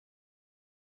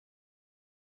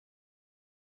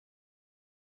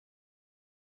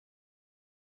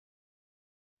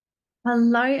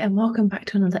Hello and welcome back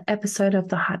to another episode of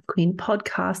the Hype Queen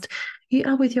podcast. You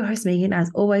are with your host Megan. As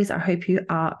always, I hope you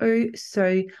are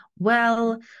so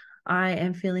well. I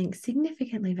am feeling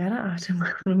significantly better after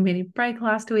my little mini break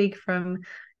last week from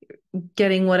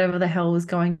getting whatever the hell was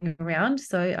going around.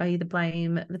 So I either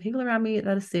blame the people around me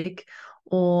that are sick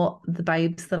or the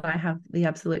babes that I have the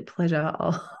absolute pleasure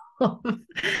of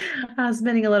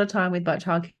spending a lot of time with, but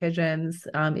childcare germs.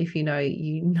 If you know,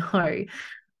 you know.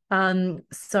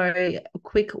 So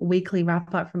quick weekly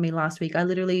wrap up from me last week. I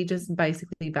literally just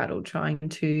basically battled trying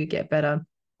to get better.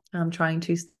 Trying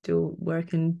to still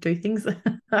work and do things.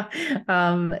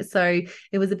 So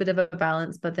it was a bit of a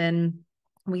balance, but then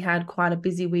we had quite a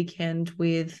busy weekend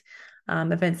with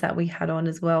events that we had on,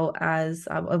 as well as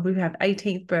we have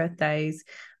 18th birthdays.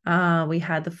 We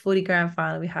had the footy grand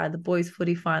final, we had the boys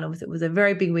footy finals. It was a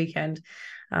very big weekend,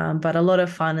 but a lot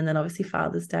of fun. And then obviously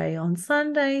Father's Day on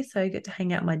Sunday. So I get to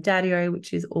hang out with my daddy-o,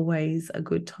 which is always a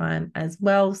good time as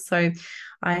well. So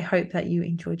I hope that you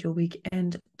enjoyed your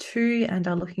weekend too and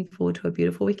are looking forward to a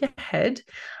beautiful week ahead.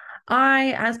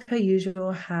 I, as per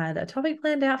usual, had a topic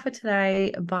planned out for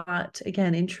today, but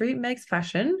again, in true Meg's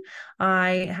fashion,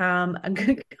 I'm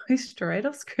going to go straight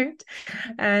off script,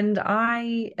 and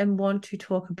I am want to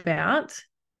talk about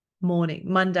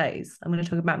Mondays. I'm going to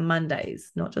talk about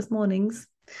Mondays, not just mornings.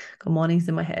 Got mornings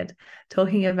in my head.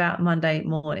 Talking about Monday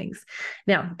mornings.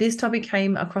 Now, this topic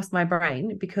came across my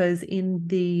brain because in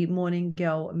the Morning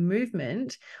Girl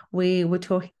movement, we were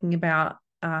talking about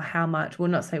how much, well,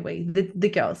 not say we, the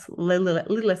girls, little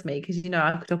less me, because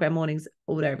I could talk about mornings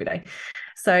all day, every day.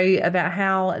 So about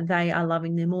how they are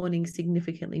loving their mornings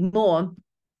significantly more,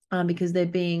 because they're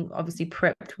being obviously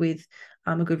prepped with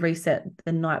a good reset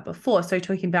the night before. So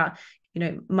talking about,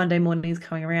 Monday mornings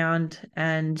coming around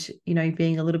and,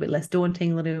 being a little bit less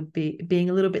daunting, being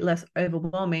a little bit less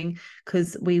overwhelming,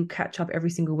 because we catch up every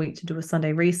single week to do a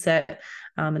Sunday reset.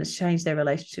 And it's changed their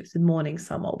relationships with mornings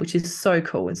somewhat, which is so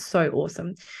cool and so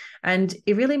awesome. And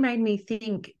it really made me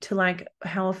think to like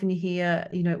how often you hear,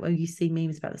 when you see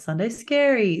memes about the Sunday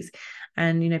scaries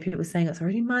and, people saying it's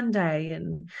already Monday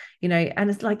and, and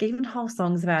it's like even whole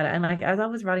songs about it. And like, as I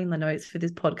was writing the notes for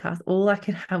this podcast, all I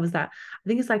could have was that I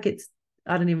think it's like,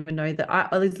 I don't even know that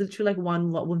it's literally like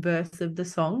one verse of the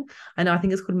song. I know, I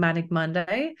think it's called Manic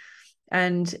Monday.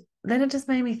 And then it just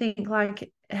made me think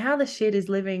like how the shit is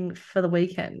living for the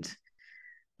weekend.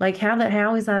 Like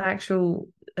how is that actual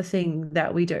a thing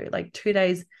that we do? Like 2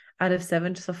 days out of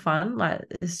seven just for fun, like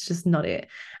it's just not it.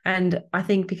 And I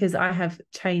think because I have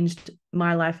changed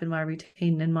my life and my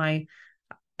routine and my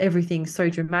everything so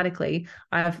dramatically,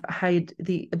 I've had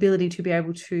the ability to be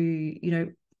able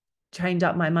to, change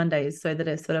up my Mondays so that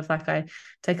it's sort of like I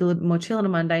take a little bit more chill on a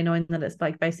Monday, knowing that it's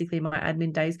like basically my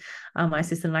admin days. My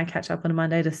assistant and I catch up on a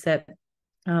Monday to set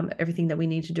everything that we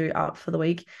need to do up for the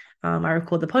week. I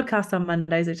record the podcast on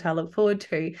Mondays, which I look forward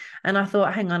to. And I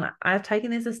thought, hang on, I've taken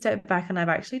this a step back and I've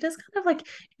actually just kind of like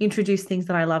introduced things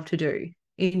that I love to do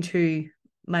into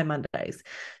my Mondays.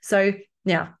 So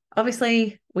now,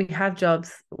 obviously, we have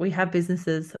jobs, we have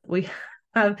businesses, we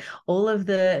have all of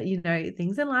the,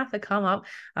 things in life that come up,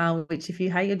 which if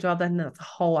you hate your job, then that's a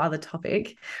whole other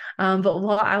topic. But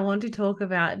what I want to talk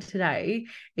about today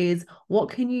is what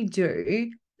can you do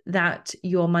that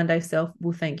your Monday self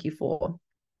will thank you for.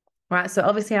 Right. So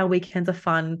obviously our weekends are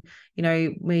fun.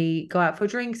 We go out for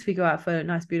drinks, we go out for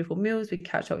nice, beautiful meals, we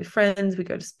catch up with friends, we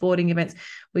go to sporting events,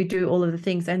 we do all of the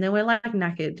things. And then we're like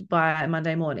knackered by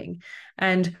Monday morning.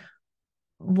 And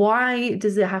why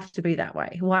does it have to be that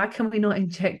way? Why can we not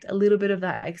inject a little bit of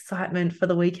that excitement for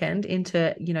the weekend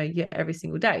into, every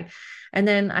single day? And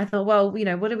then I thought, well,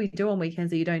 what do we do on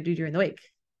weekends that you don't do during the week?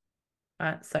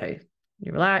 Right. So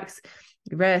you relax,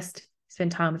 you rest,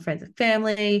 spend time with friends and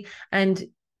family. And,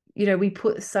 we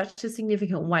put such a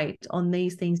significant weight on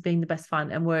these things being the best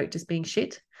fun and work just being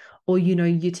shit, or,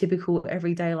 your typical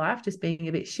everyday life just being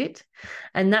a bit shit.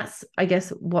 And that's, I guess,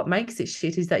 what makes it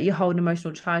shit is that you hold an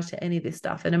emotional charge to any of this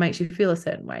stuff and it makes you feel a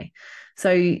certain way.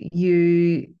 So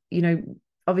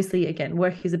obviously, again,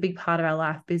 work is a big part of our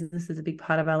life. Business is a big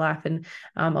part of our life. And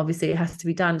obviously it has to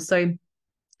be done. So,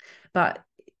 but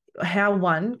how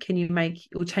can you make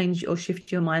or change or shift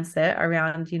your mindset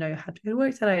around, I have to go to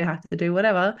work today, I have to do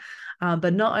whatever.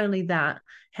 But not only that,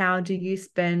 how do you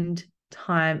spend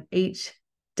time each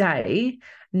day,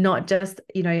 not just,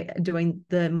 doing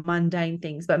the mundane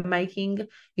things, but making,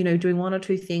 doing one or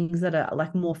two things that are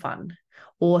like more fun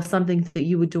or something that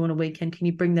you would do on a weekend. Can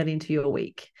you bring that into your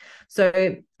week?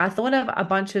 So I thought of a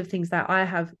bunch of things that I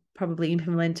have probably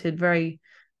implemented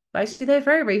actually, they're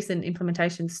very recent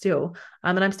implementations still.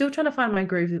 And I'm still trying to find my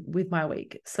groove with my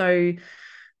week. So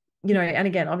and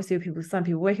again, obviously some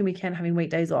people working weekend, having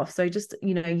weekdays off. So just,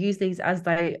 use these as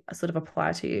they sort of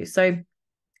apply to you. So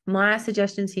my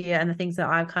suggestions here and the things that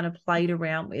I've kind of played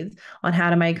around with on how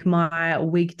to make my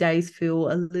weekdays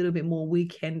feel a little bit more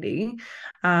weekendy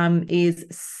is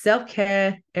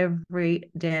self-care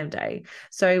every damn day.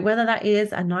 So whether that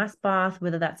is a nice bath,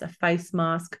 whether that's a face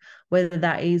mask, whether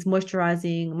that is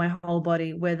moisturizing my whole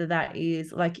body, whether that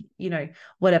is like,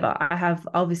 whatever. I have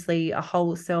obviously a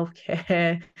whole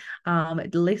self-care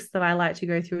list that I like to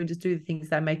go through and just do the things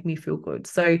that make me feel good.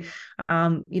 So,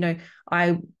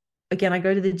 I again, I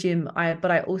go to the gym,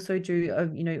 but I also do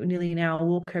nearly an hour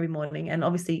walk every morning. And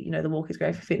obviously, the walk is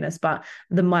great for fitness, but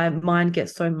my mind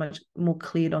gets so much more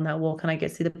cleared on that walk, and I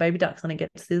get to see the baby ducks and I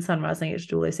get to see the sunrise and I get to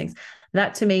do all those things.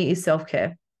 That to me is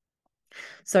self-care.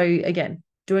 So again,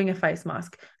 doing a face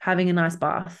mask, having a nice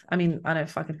bath. I mean, I don't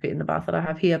fucking fit in the bath that I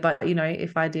have here, but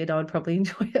if I did, I would probably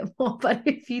enjoy it more. But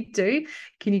if you do,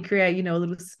 can you create, a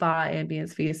little spa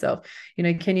ambience for yourself?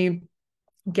 Can you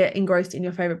get engrossed in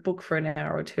your favorite book for an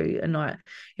hour or two a night,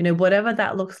 whatever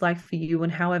that looks like for you,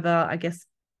 and however, I guess,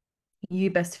 you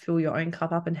best fill your own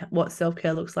cup up and what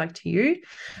self-care looks like to you.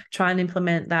 Try and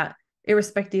implement that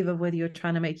irrespective of whether you're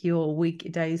trying to make your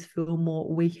weekdays feel more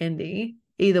weekendy.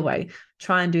 Either way,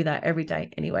 try and do that every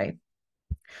day anyway.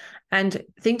 And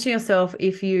think to yourself,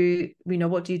 if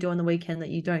what do you do on the weekend that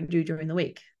you don't do during the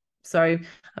week? So,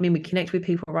 I mean, we connect with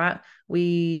people, right?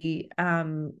 We,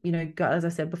 go, as I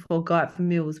said before, go out for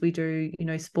meals. We do,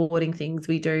 sporting things.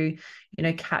 We do,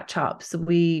 catch ups.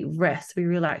 We rest. We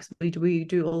relax. We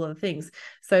do all of the things.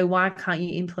 So why can't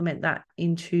you implement that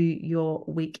into your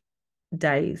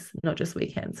weekdays, not just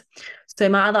weekends? So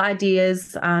my other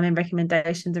ideas and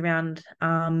recommendations around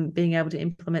being able to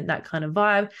implement that kind of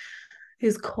vibe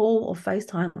is call or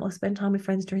FaceTime or spend time with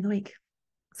friends during the week.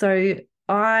 So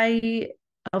I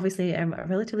obviously am a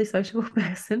relatively sociable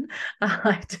person.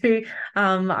 I do.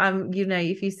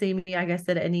 If you see me, I guess,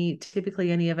 at typically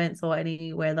any events or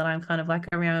anywhere that I'm kind of like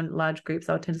around large groups,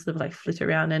 I'll tend to sort of like flit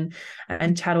around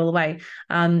and chat all the way.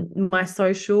 My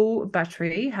social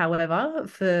battery, however,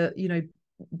 for,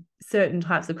 certain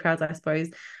types of crowds, I suppose,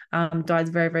 dies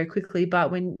very, very quickly. But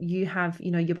when you have,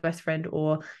 your best friend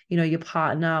or, your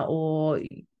partner or,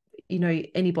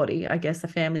 anybody, I guess, a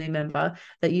family member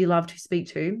that you love to speak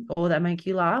to or that make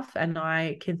you laugh. And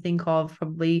I can think of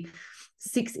probably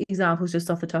 6 examples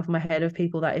just off the top of my head of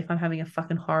people that if I'm having a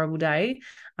fucking horrible day,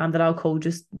 that I'll call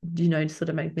just, to sort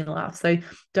of make me laugh. So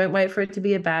don't wait for it to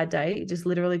be a bad day. Just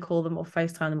literally call them or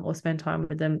FaceTime them or spend time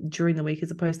with them during the week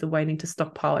as opposed to waiting to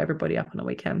stockpile everybody up on a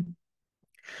weekend.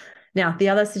 Now, the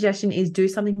other suggestion is do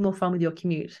something more fun with your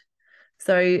commute.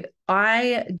 So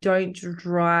I don't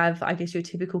drive, I guess, your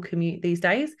typical commute these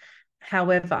days.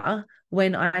 However,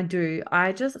 when I do,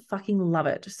 I just fucking love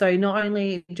it. So not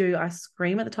only do I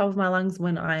scream at the top of my lungs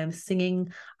when I am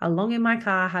singing along in my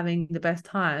car, having the best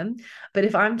time, but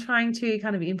if I'm trying to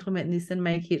kind of implement this and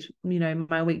make it,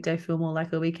 my weekday feel more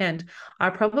like a weekend, I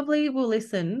probably will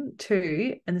listen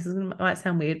to, and might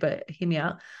sound weird, but hear me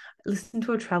out, listen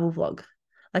to a travel vlog.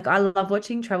 Like I love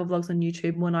watching travel vlogs on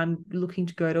YouTube when I'm looking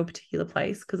to go to a particular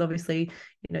place, because obviously,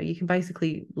 you can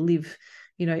basically live,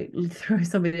 through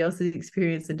somebody else's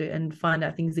experience and find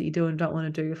out things that you do and don't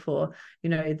want to do for,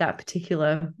 that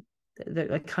particular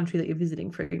country that you're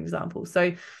visiting, for example.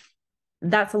 So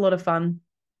that's a lot of fun.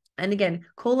 And again,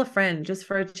 call a friend just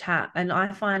for a chat. And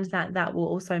I find that will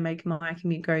also make my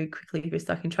commute go quickly if you're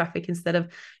stuck in traffic, instead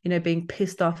of, being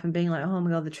pissed off and being like, oh my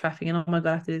God, the traffic, and oh my God,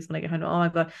 I have to do this when I get home. Oh my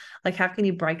God. Like, how can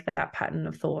you break that pattern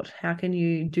of thought? How can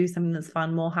you do something that's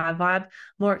fun, more high vibe,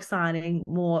 more exciting,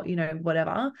 more,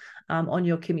 whatever, on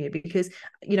your commute? Because,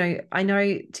 I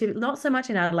know not so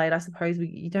much in Adelaide, I suppose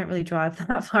you don't really drive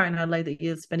that far in Adelaide that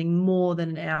you're spending more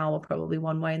than an hour probably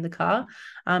one way in the car.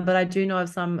 But I do know of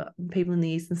some people in the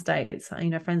eastern states,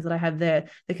 friends that I have there,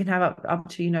 that can have up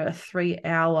to, a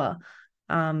 3-hour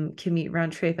commute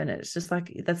round trip. And it's just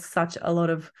like, that's such a lot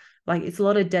of, like, it's a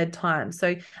lot of dead time.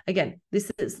 So again,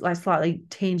 this is like slightly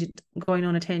going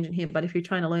on a tangent here, but if you're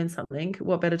trying to learn something,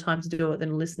 what better time to do it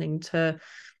than listening to,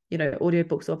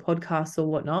 audiobooks or podcasts or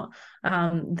whatnot,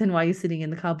 than while you're sitting in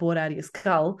the car bored out of your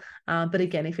skull. But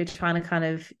again, if you're trying to kind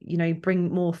of,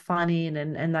 bring more fun in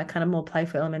and that kind of more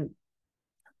playful element,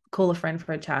 call a friend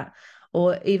for a chat.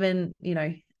 Or even,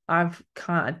 I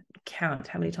can't count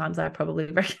how many times I probably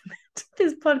recommend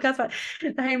this podcast. But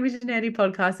the Hamish and Andy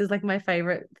podcast is like my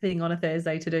favorite thing on a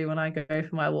Thursday to do when I go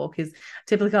for my walk. Is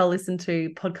typically I'll listen to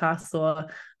podcasts or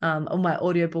on my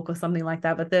audiobook or something like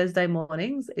that. But Thursday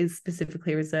mornings is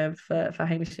specifically reserved for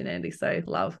Hamish and Andy. So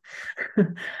love.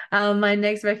 My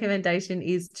next recommendation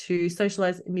is to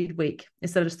socialize midweek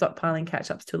instead of stockpiling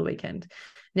catch-ups till the weekend.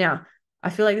 Now, I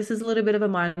feel like this is a little bit of a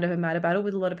mind over matter battle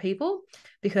with a lot of people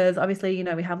because obviously, you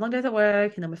know, we have long days at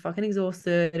work and then we're fucking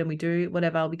exhausted and we do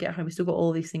whatever. We get home, we still got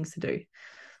all these things to do,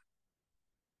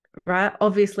 right?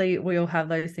 Obviously, we all have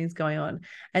those things going on.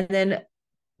 And then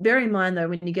bear in mind though,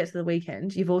 when you get to the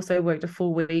weekend, you've also worked a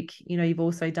full week, you know, you've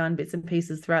also done bits and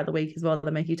pieces throughout the week as well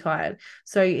that make you tired.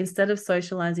 So instead of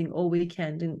socializing all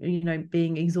weekend and, you know,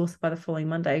 being exhausted by the following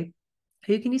Monday,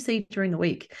 who can you see during the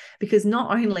week? Because not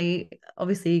only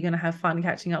obviously you're going to have fun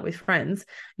catching up with friends,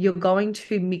 you're going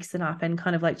to mix it up and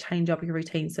kind of like change up your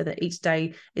routine so that each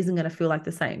day isn't going to feel like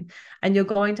the same. And you're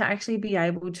going to actually be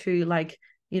able to, like,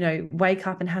 you know, wake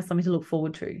up and have something to look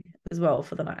forward to as well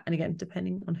for the night. And again,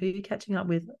 depending on who you're catching up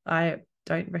with, I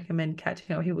don't recommend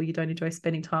catching up with people you don't enjoy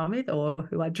spending time with or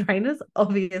who are drainers,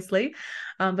 obviously.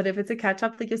 But if it's a catch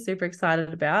up that you're super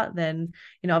excited about, then,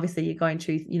 you know, obviously you're going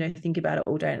to, you know, think about it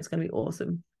all day and it's going to be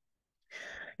awesome.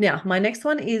 Now, my next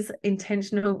one is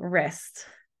intentional rest.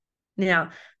 Now,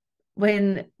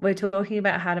 when we're talking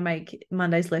about how to make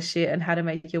Mondays less shit and how to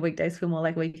make your weekdays feel more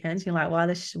like weekends, you're like,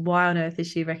 why on earth is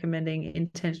she recommending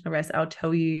intentional rest? I'll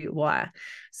tell you why.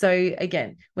 So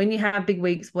again, when you have big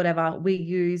weeks, whatever, we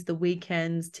use the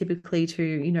weekends typically to,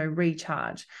 you know,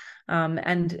 recharge.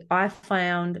 And I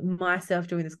found myself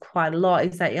doing this quite a lot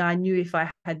is that I knew if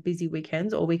I had busy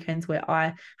weekends or weekends where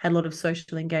I had a lot of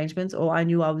social engagements, or I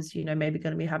knew I was, you know, maybe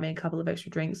going to be having a couple of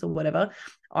extra drinks or whatever,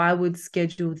 I would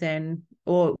schedule then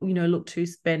or, you know, look to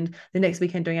spend the next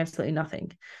weekend doing absolutely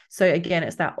nothing. So again,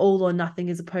 it's that all or nothing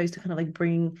as opposed to kind of like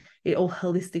bringing it all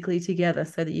holistically together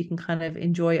so that you can kind of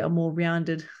enjoy a more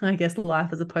rounded, I guess, life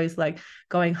as opposed to like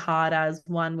going hard as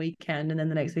one weekend and then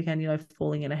the next weekend, you know,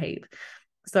 falling in a heap.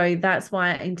 So that's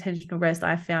why intentional rest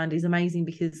I found is amazing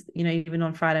because, you know, even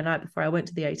on Friday night before I went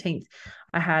to the 18th,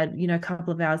 I had, you know, a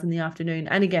couple of hours in the afternoon.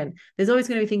 And again, there's always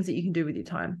going to be things that you can do with your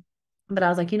time. But I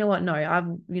was like, you know what? No, I've,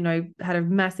 you know, had a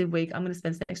massive week. I'm going to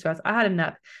spend some extra hours. I had a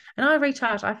nap and I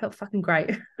recharged. I felt fucking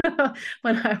great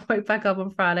when I woke back up on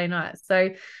Friday night. So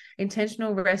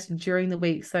intentional rest during the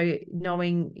week. So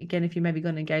knowing, again, if you maybe got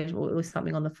an engagement or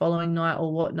something on the following night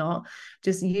or whatnot,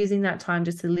 just using that time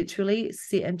just to literally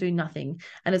sit and do nothing.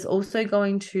 And it's also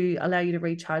going to allow you to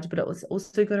recharge, but it's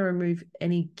also going to remove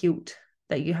any guilt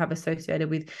that you have associated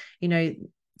with, you know,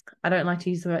 I don't like to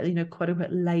use the word, you know, quote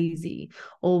unquote lazy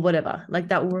or whatever. Like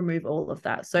that will remove all of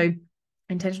that. So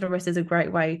intentional rest is a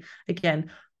great way.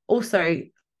 Again, also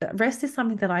rest is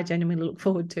something that I genuinely look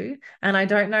forward to. And I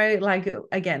don't know, like,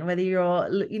 again, whether you're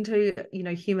into, you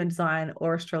know, human design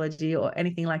or astrology or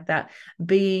anything like that,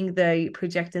 being the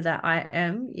projector that I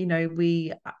am, you know,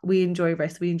 we enjoy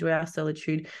rest, we enjoy our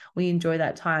solitude, we enjoy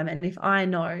that time. And if I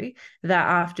know that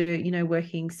after, you know,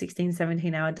 working 16,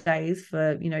 17-hour days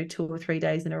for, you know, 2 or 3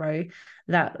 days in a row,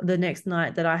 that the next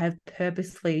night that I have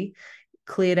purposely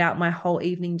cleared out my whole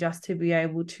evening just to be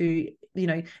able to, you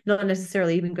know, not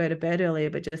necessarily even go to bed earlier,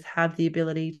 but just have the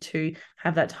ability to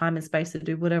have that time and space to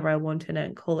do whatever I want in it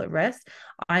and call it rest.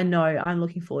 I know I'm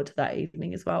looking forward to that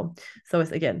evening as well. So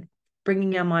it's, again,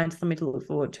 bringing our mind to something to look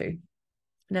forward to.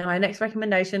 Now, my next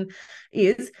recommendation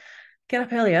is get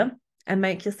up earlier and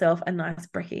make yourself a nice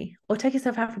brekkie, or take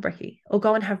yourself out for brekkie, or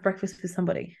go and have breakfast with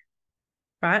somebody,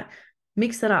 right?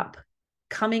 Mix it up.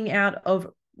 Coming out of,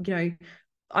 you know,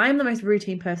 I am the most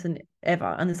routine person ever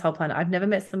on this whole planet. I've never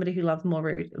met somebody who loves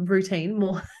more routine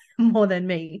more than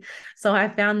me. So I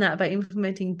found that by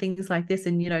implementing things like this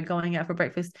and, you know, going out for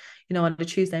breakfast, you know, on a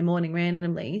Tuesday morning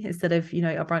randomly instead of, you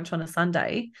know, a brunch on a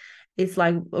Sunday, it's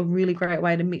like a really great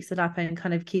way to mix it up and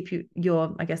kind of keep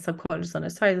your, I guess, subconscious on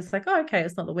its toes. It's like, oh, okay,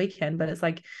 it's not the weekend, but it's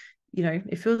like, you know,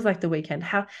 it feels like the weekend.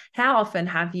 How often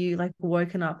have you like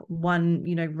woken up one,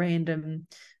 you know, random,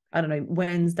 I don't know,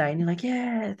 Wednesday, and you're like,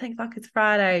 yeah, thank fuck it's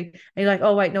Friday. And you're like,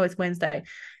 oh, wait, no, it's Wednesday.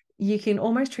 You can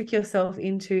almost trick yourself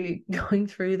into going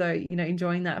through, though, you know,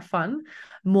 enjoying that fun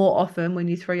more often when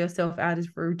you throw yourself out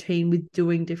as routine with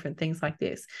doing different things like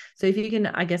this. So if you can,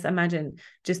 I guess, imagine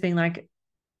just being like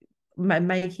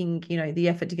making, you know, the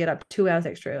effort to get up 2 hours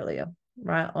extra earlier,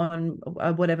 right, on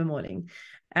whatever morning.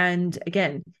 And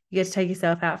again, you get to take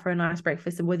yourself out for a nice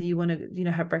breakfast, and whether you want to, you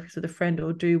know, have breakfast with a friend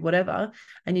or do whatever,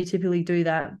 and you typically do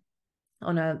that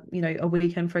on a, you know, a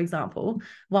weekend, for example,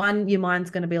 one, your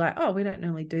mind's going to be like, oh, we don't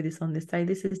normally do this on this day,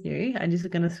 this is new, and you're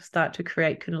going to start to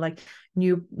create kind of like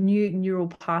new neural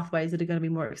pathways that are going to be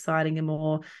more exciting and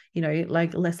more, you know,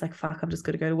 like less like, fuck, I've just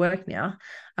got to go to work now.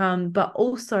 But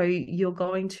also you're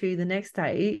going to, the next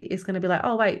day it's going to be like,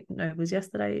 oh wait, no, it was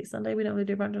yesterday Sunday, we don't really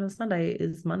do brunch on a Sunday,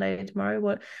 is Monday tomorrow,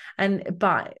 what? And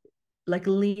but like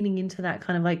leaning into that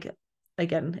kind of like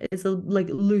again, it's a like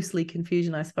loosely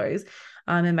confusion, I suppose,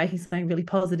 and making something really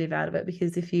positive out of it.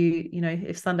 Because if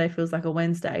if Sunday feels like a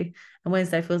Wednesday and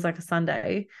Wednesday feels like a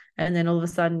Sunday, and then all of a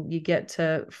sudden you get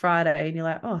to Friday and you're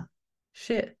like, oh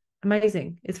shit,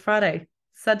 amazing, it's Friday,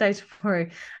 Saturday tomorrow.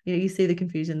 You see the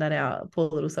confusion that our poor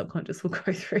little subconscious will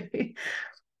go through.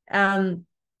 um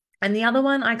and the other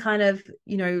one I kind of,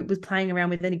 was playing around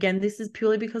with. And again, this is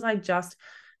purely because I just,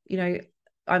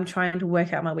 I'm trying to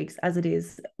work out my weeks as it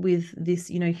is with this,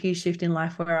 huge shift in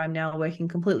life where I'm now working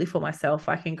completely for myself.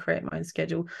 I can create my own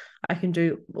schedule. I can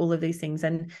do all of these things.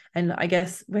 And I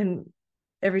guess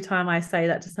every time I say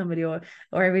that to somebody, or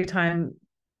every time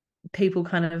people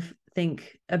kind of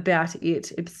think about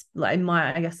it, it's like in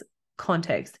my, I guess,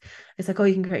 context, it's like, oh,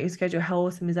 you can create your schedule, how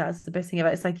awesome is that? It's the best thing ever.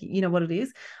 It's like, you know what it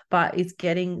is, but it's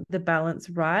getting the balance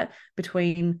right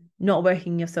between not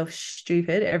working yourself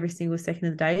stupid every single second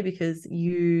of the day because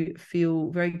you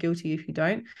feel very guilty if you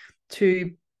don't,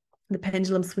 to the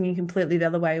pendulum swinging completely the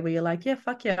other way where you're like, yeah,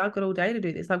 fuck yeah, I've got all day to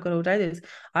do this, I've got all day to do this,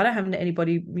 I don't have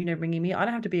anybody ringing me, I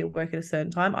don't have to be at work at a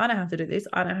certain time, I don't have to do this,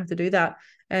 I don't have to do that,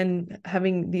 and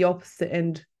having the opposite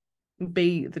end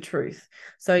be the truth.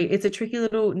 So it's a tricky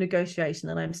little negotiation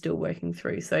that I'm still working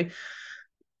through. So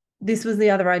this was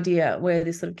the other idea where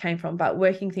this sort of came from, but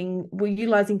we're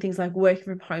utilizing things like working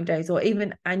from home days or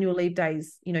even annual leave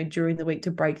days, during the week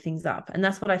to break things up. And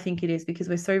that's what I think it is, because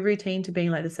we're so routine to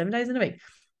being like, there's 7 days in a week,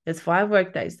 there's 5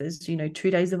 work days, there's 2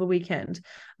 days of a weekend,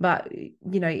 but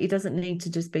it doesn't need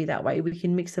to just be that way. We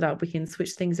can mix it up, we can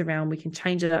switch things around, we can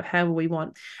change it up however we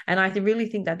want. And I really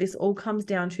think that this all comes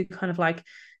down to kind of like,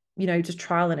 just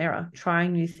trial and error,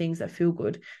 trying new things that feel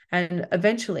good. And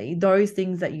eventually those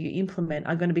things that you implement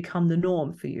are going to become the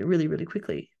norm for you really, really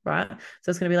quickly, right? So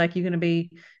it's going to be like, you're going to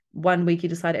be, one week you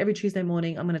decide every Tuesday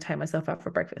morning, I'm going to take myself out for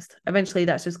breakfast. Eventually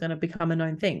that's just going to become a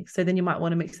known thing. So then you might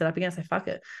want to mix it up again, say, fuck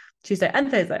it, Tuesday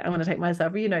and Thursday, I want to take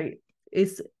myself,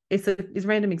 it's a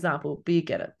random example, but you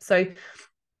get it. So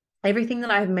everything that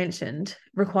I've mentioned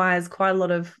requires quite a lot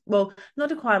of, well,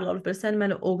 not quite a lot of, but a certain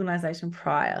amount of organization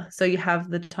prior. So you have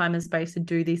the time and space to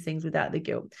do these things without the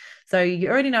guilt. So you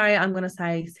already know I'm going to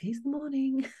say, seize the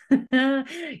morning,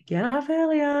 get up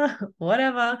earlier,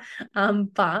 whatever.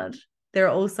 But there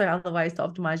are also other ways to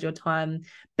optimize your time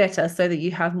better so that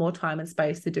you have more time and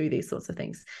space to do these sorts of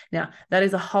things. Now, that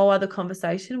is a whole other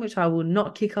conversation, which I will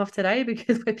not kick off today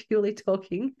because we're purely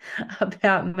talking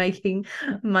about making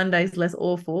Mondays less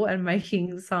awful and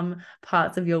making some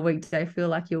parts of your weekday feel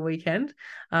like your weekend.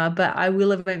 But I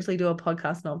will eventually do a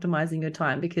podcast on optimizing your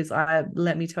time because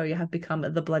let me tell you, have become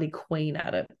the bloody queen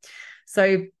at it.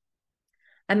 So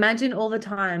imagine all the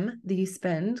time that you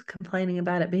spend complaining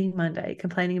about it being Monday,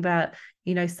 complaining about,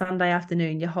 Sunday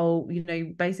afternoon, your whole,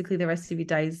 basically the rest of your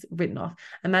day's written off.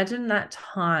 Imagine that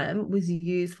time was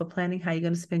used for planning how you're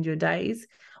going to spend your days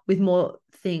with more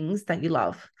things that you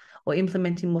love, or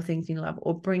implementing more things you love,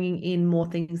 or bringing in more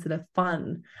things that are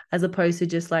fun, as opposed to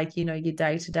just like, your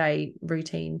day-to-day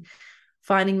routine.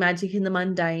 Finding magic in the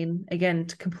mundane, again,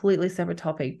 completely separate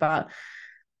topic, but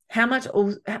how much,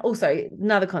 also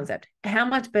another concept, how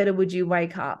much better would you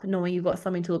wake up knowing you've got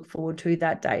something to look forward to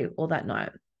that day or that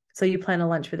night? So you plan a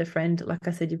lunch with a friend, like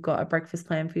I said, you've got a breakfast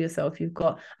plan for yourself, you've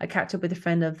got a catch up with a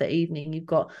friend of the evening, you've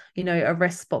got, a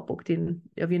rest spot booked in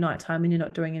of your nighttime and you're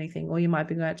not doing anything, or you might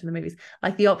be going out to the movies.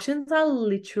 Like the options are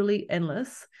literally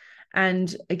endless.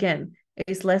 And again,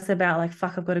 it's less about like,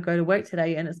 fuck, I've got to go to work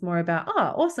today. And it's more about,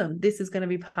 oh, awesome, this is going to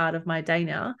be part of my day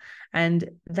now. And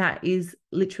that is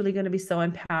literally going to be so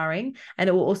empowering. And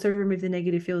it will also remove the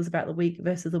negative feels about the week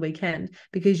versus the weekend,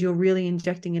 because you're really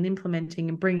injecting and implementing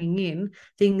and bringing in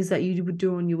things that you would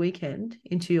do on your weekend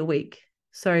into your week.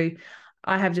 So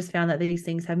I have just found that these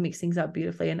things have mixed things up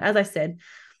beautifully. And as I said,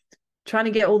 trying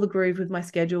to get all the groove with my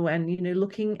schedule and,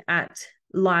 looking at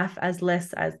life as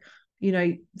less as,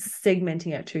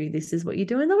 segmenting it to, this is what you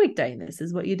do in the weekday and this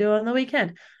is what you do on the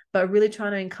weekend, but really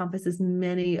trying to encompass as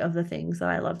many of the things that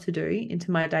I love to do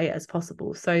into my day as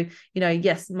possible. So,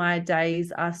 yes, my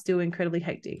days are still incredibly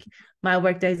hectic. My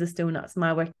work days are still nuts.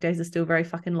 My work days are still very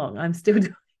fucking long. I'm still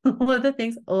doing all of the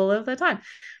things all of the time.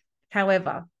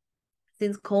 However,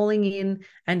 since calling in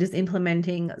and just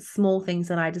implementing small things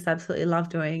that I just absolutely love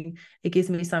doing, it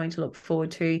gives me something to look forward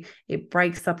to. It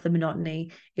breaks up the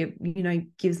monotony. It,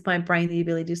 gives my brain the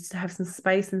ability just to have some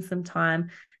space and some time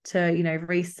to,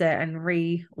 reset and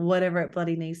whatever it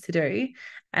bloody needs to do.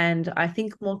 And I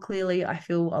think more clearly, I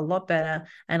feel a lot better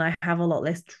and I have a lot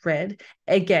less dread.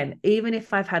 Again, even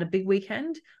if I've had a big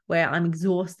weekend where I'm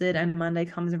exhausted and Monday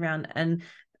comes around and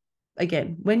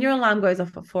again, when your alarm goes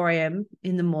off at 4 a.m.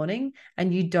 in the morning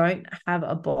and you don't have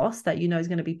a boss that you know is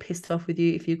going to be pissed off with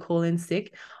you if you call in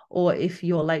sick or if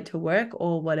you're late to work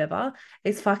or whatever,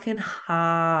 it's fucking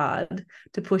hard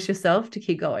to push yourself to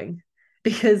keep going.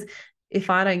 Because if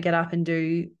I don't get up and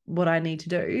do what I need to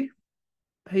do,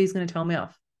 who's going to tell me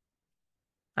off?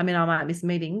 I mean, I might miss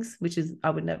meetings, which is I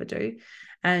would never do.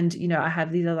 And, you know, I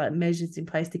have these other measures in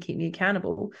place to keep me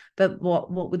accountable. But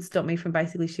what would stop me from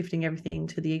basically shifting everything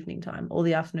to the evening time or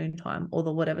the afternoon time or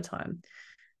the whatever time,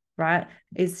 right?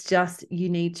 It's just you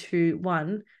need to,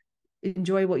 one,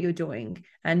 enjoy what you're doing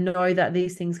and know that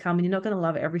these things come and you're not going to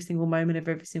love every single moment of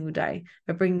every single day,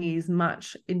 but bring as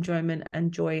much enjoyment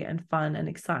and joy and fun and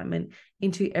excitement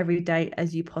into every day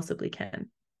as you possibly can.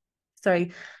 So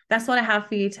that's what I have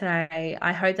for you today.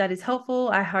 I hope that is helpful.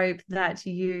 I hope that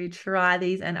you try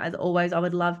these. And as always, I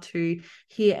would love to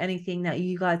hear anything that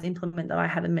you guys implement that I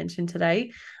haven't mentioned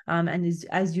today. And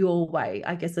as your way,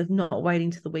 I guess, of not waiting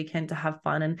to the weekend to have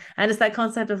fun. And it's that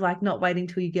concept of like not waiting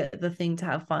till you get the thing to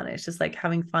have fun. It's just like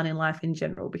having fun in life in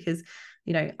general, because,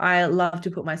 you know, I love to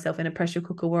put myself in a pressure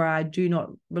cooker where I do not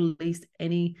release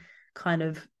any kind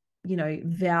of, you know,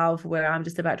 valve where I'm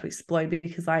just about to explode,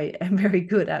 because I am very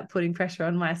good at putting pressure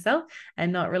on myself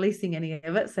and not releasing any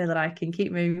of it so that I can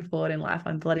keep moving forward in life.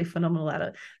 I'm bloody phenomenal at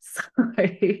it. So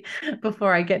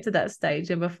before I get to that stage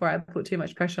and before I put too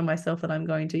much pressure on myself that I'm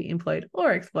going to implode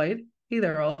or explode,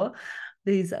 either or,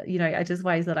 these, you know, are just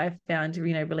ways that I've found to,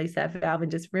 you know, release that valve and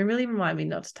just really remind me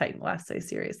not to take life so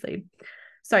seriously.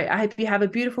 So I hope you have a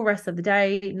beautiful rest of the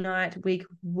day, night, week,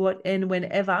 and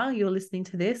whenever you're listening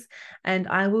to this. And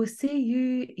I will see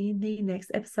you in the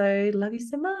next episode. Love you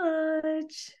so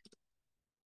much.